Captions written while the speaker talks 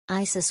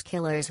ISIS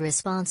killers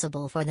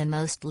responsible for the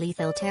most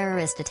lethal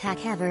terrorist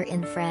attack ever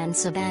in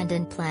France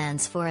abandoned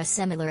plans for a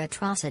similar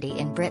atrocity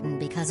in Britain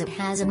because it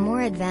has a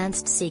more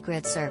advanced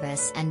secret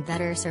service and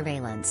better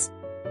surveillance.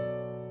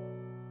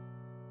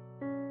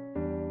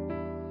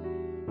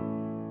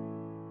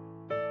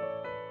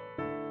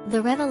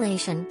 The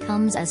revelation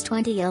comes as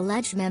 20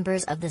 alleged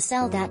members of the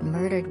cell that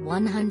murdered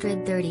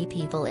 130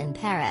 people in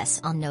Paris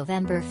on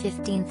November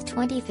 15,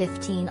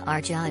 2015 are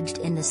judged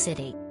in the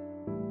city.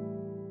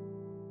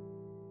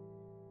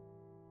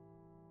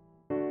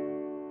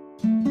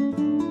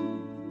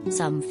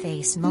 Some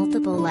face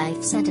multiple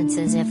life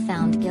sentences if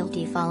found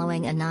guilty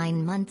following a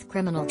 9-month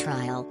criminal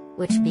trial,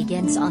 which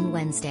begins on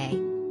Wednesday.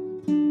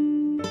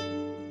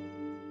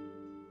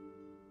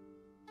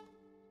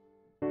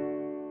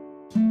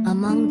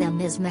 Among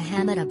them is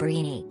Mohamed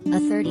Abrini, a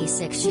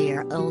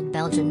 36-year-old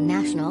Belgian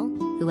national,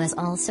 who is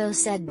also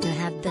said to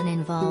have been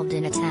involved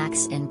in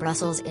attacks in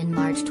Brussels in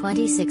March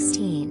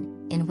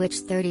 2016, in which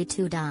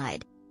 32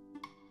 died.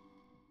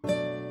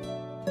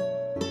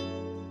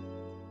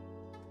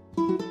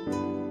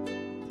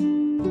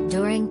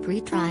 During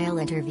pre-trial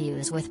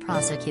interviews with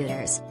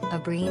prosecutors,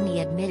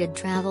 Abrini admitted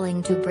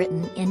traveling to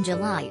Britain in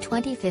July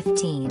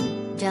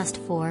 2015, just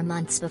 4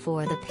 months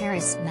before the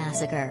Paris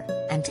massacre,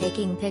 and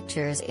taking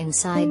pictures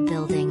inside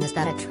buildings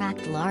that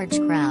attract large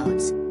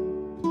crowds.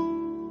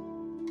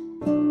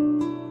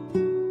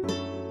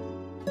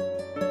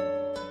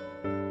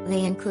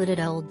 They included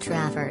Old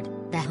Trafford,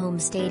 the home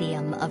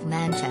stadium of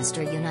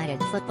Manchester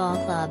United Football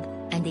Club,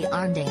 and the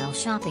Arndale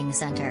shopping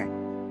centre.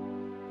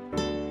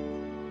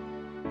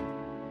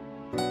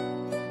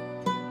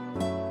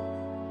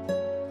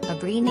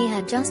 Abrini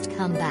had just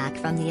come back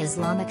from the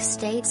Islamic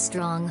State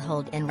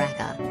stronghold in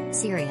Raqqa,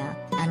 Syria,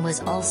 and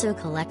was also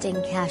collecting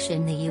cash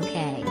in the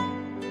UK.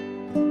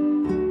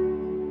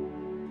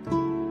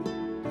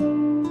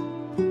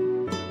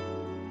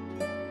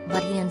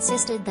 But he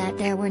insisted that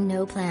there were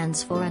no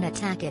plans for an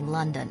attack in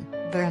London,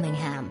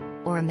 Birmingham,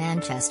 or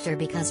Manchester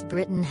because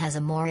Britain has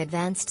a more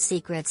advanced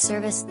secret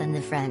service than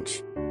the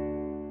French.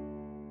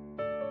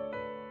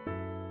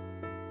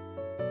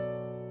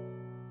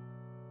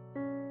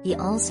 He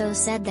also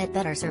said that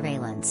better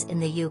surveillance in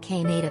the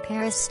UK made a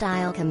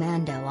Paris-style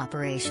commando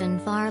operation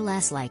far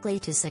less likely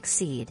to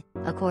succeed,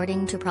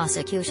 according to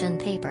prosecution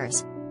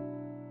papers.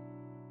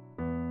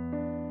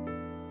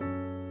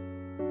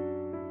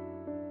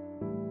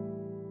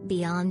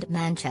 Beyond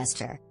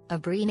Manchester,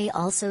 Abrini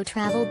also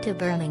travelled to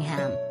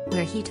Birmingham,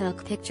 where he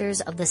took pictures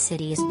of the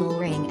city's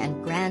Bullring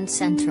and Grand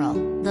Central,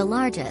 the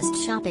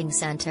largest shopping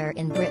centre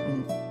in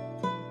Britain.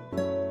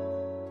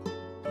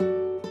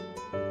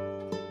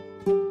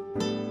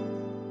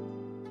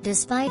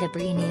 Despite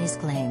Abrini's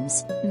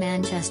claims,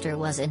 Manchester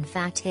was in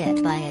fact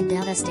hit by a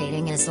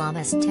devastating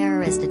Islamist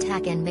terrorist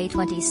attack in May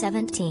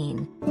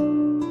 2017.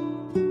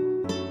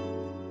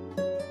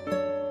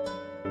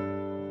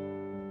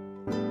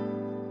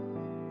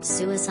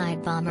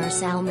 Suicide bomber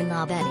Salman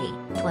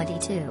Abedi,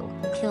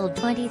 22, killed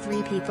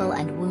 23 people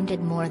and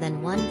wounded more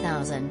than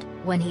 1,000,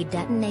 when he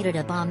detonated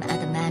a bomb at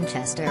the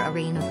Manchester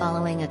Arena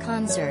following a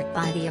concert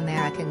by the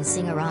American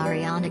singer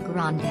Ariana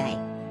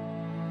Grande.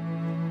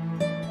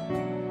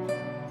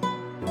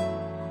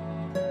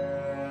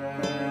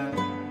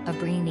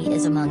 Abrini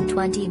is among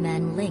 20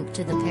 men linked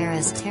to the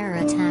Paris terror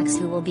attacks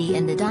who will be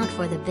in the dock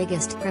for the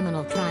biggest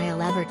criminal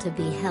trial ever to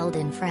be held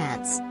in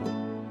France.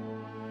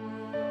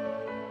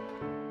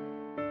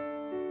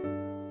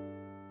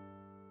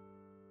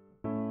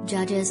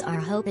 Judges are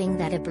hoping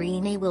that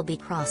Abrini will be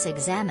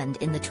cross-examined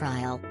in the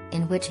trial,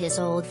 in which his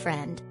old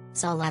friend,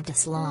 Salah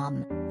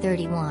Abdeslam,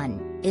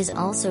 31, is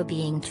also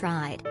being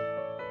tried.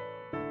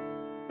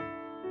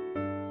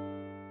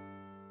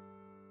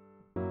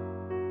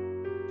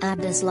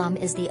 Abdeslam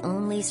is the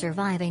only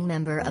surviving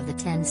member of the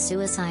 10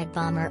 suicide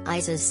bomber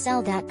ISIS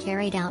cell that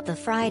carried out the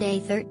Friday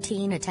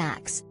 13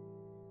 attacks.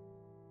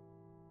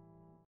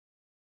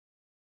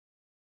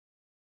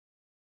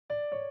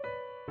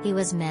 He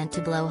was meant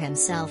to blow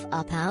himself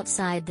up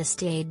outside the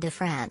Stade de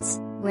France,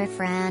 where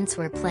France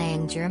were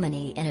playing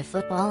Germany in a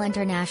football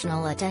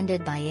international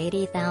attended by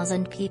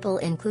 80,000 people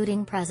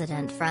including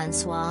President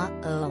François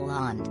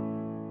Hollande.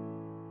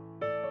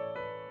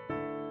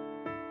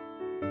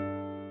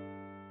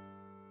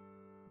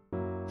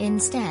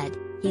 Instead,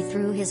 he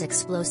threw his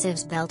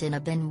explosives belt in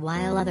a bin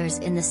while others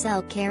in the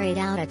cell carried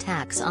out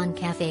attacks on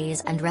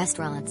cafes and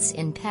restaurants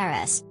in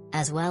Paris,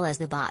 as well as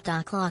the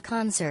Bataclan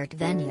concert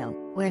venue,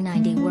 where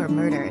 90 were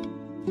murdered.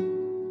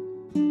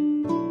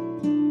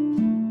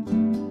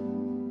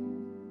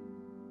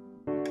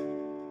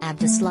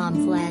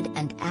 Abdeslam fled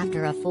and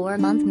after a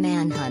 4-month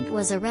manhunt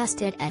was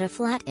arrested at a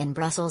flat in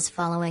Brussels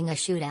following a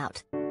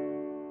shootout.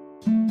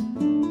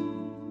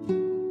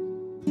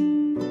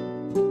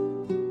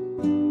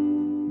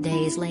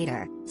 Days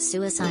later,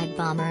 suicide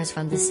bombers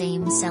from the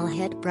same cell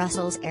hit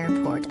Brussels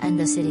airport and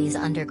the city's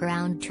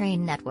underground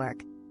train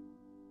network.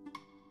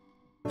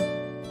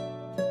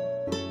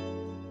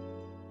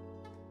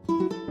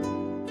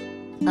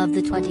 Of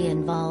the 20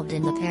 involved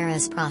in the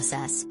Paris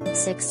process,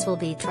 6 will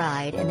be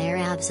tried in their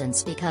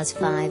absence because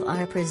 5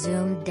 are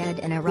presumed dead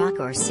in Iraq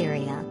or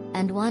Syria,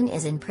 and 1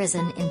 is in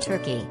prison in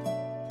Turkey.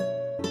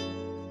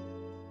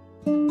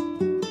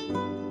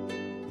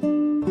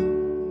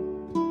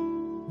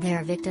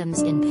 Their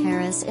victims in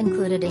Paris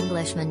included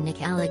Englishman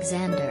Nick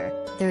Alexander,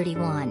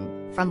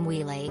 31, from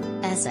Wheeley,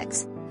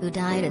 Essex, who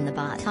died in the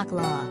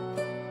Bataclan.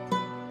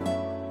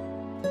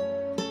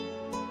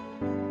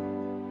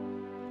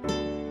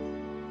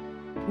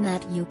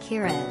 Matthew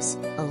Kires,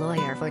 a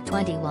lawyer for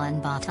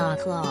 21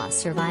 Bataclan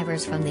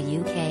survivors from the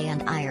UK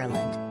and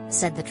Ireland,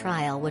 said the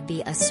trial would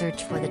be a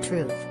search for the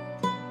truth.